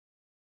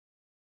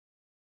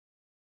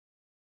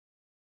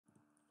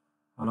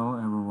Hello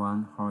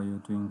everyone, how are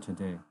you doing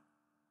today?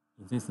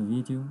 In this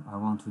video, I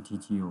want to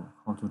teach you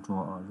how to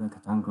draw a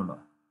rectangle.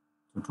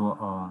 To draw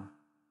a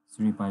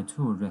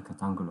 3x2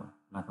 rectangle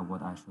like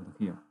what I showed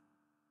here.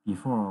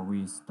 Before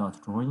we start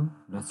drawing,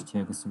 let's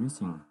check 3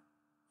 things.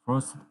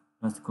 First,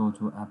 let's go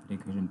to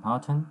application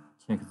button,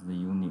 check the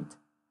unit.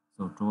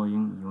 So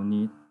drawing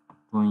unit,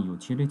 drawing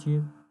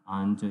utilities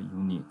and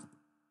unit.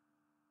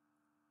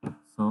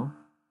 So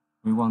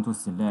we want to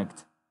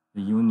select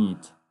the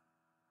unit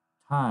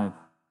type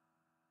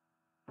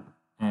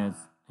as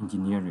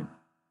engineering.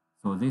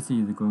 So this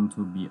is going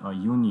to be a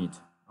unit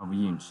of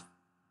inch.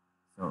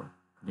 So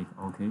click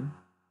OK.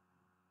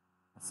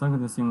 The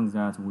second thing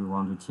that we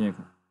want to check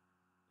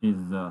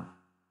is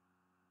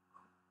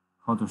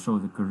how to show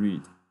the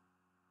grid.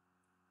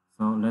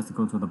 So let's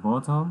go to the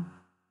bottom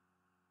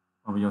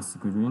of your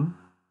screen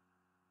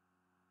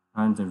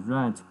and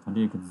right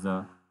click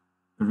the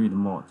grid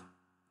mode.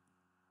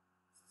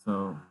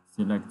 So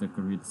select the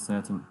grid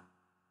setting.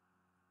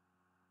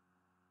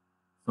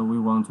 So we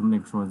want to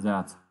make sure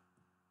that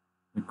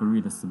the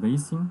grid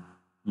spacing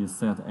is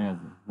set as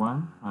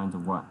 1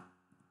 and 1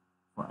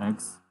 for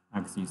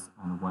x-axis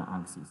and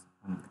y-axis,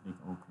 and click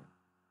OK.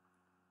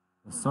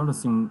 The third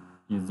thing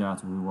is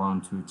that we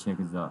want to check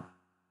the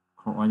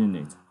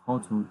coordinate, how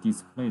to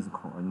display the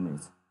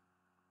coordinates.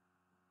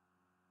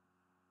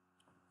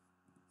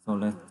 So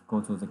let's go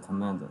to the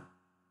command,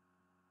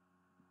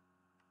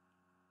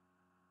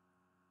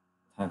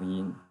 type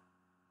in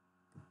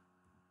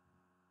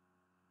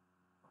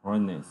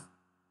coordinates.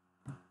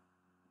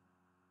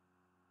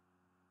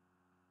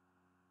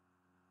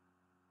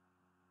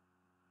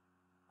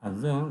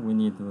 And then we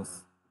need to,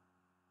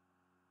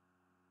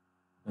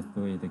 let's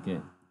do it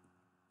again.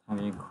 Type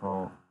in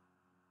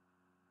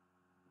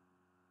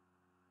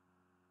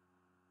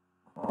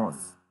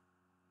course,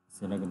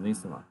 select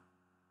this one.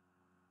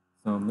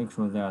 So make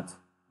sure that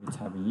we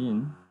type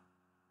in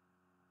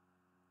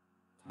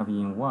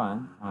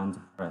 1 and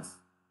press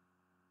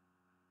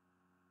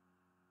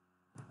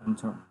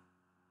enter.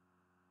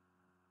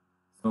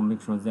 So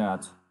make sure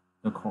that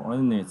the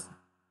coordinates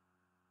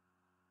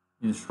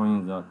is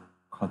showing the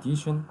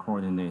Cartesian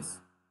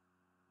coordinates.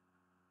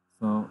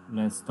 So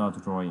let's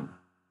start drawing.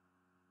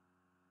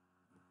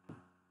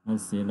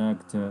 Let's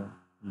select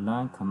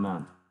line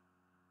command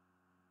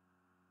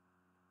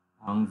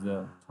on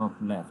the top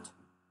left.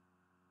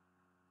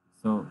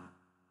 So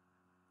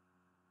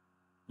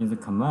in the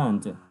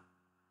command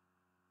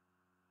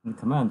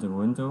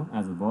window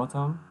at the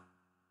bottom,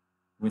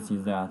 we see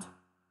that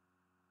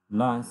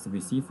line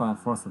specify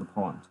first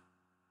point.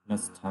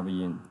 Let's type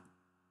in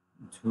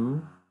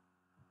 2,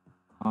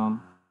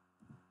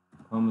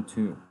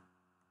 2.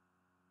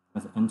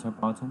 Press enter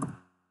button.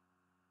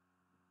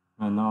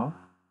 And now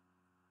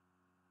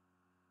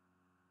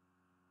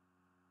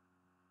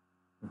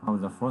we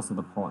have the first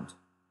point.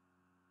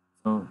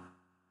 So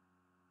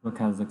look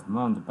at the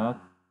command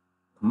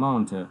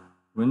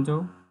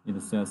window.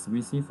 It says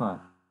specify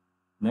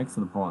next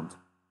point.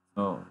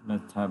 So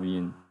let's type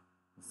in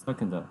the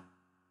second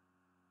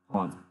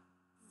point,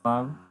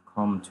 5,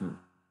 2.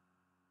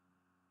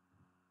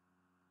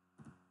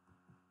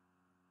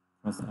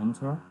 Press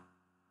enter.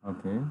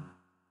 Okay.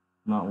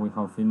 Now we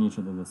have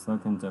finished the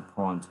second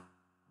point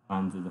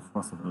and the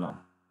first line.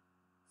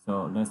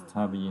 So let's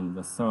type in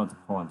the third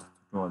point to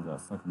draw the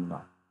second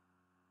line.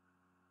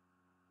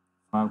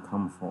 5,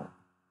 4.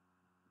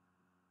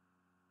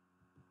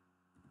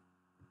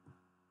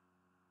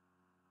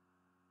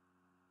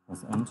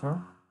 Press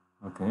enter.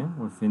 Okay,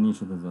 we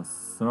finished the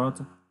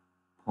third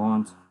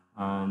point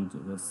and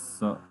the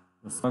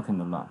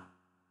second line.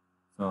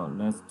 So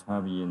let's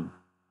type in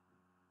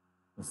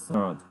the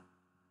third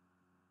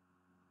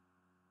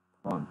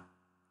point,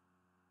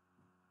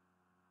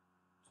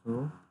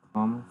 2,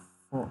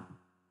 4.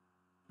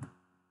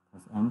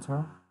 Press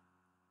enter.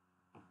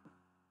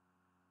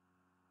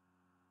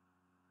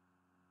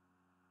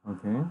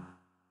 Okay.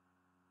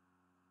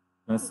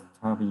 Let's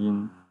type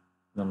in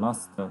the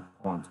last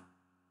point,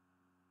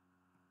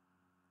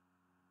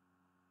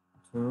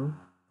 2,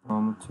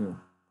 2.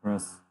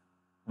 Press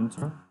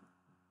enter.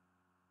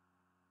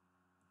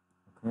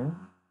 Okay.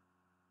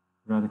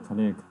 Right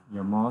click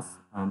your mouse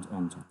and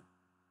enter.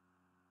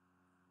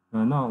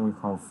 And now we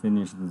have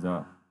finished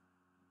the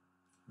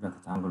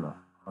rectangular,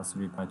 a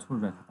 3x2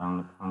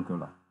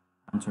 rectangular.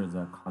 Enter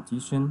the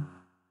Cartesian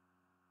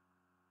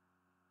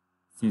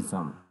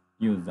system.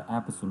 Use the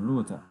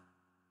absolute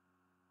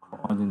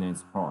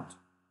coordinates part.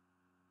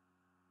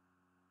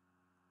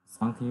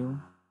 Thank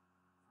you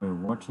for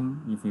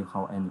watching. If you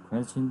have any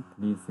question,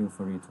 please feel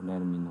free to let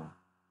me know.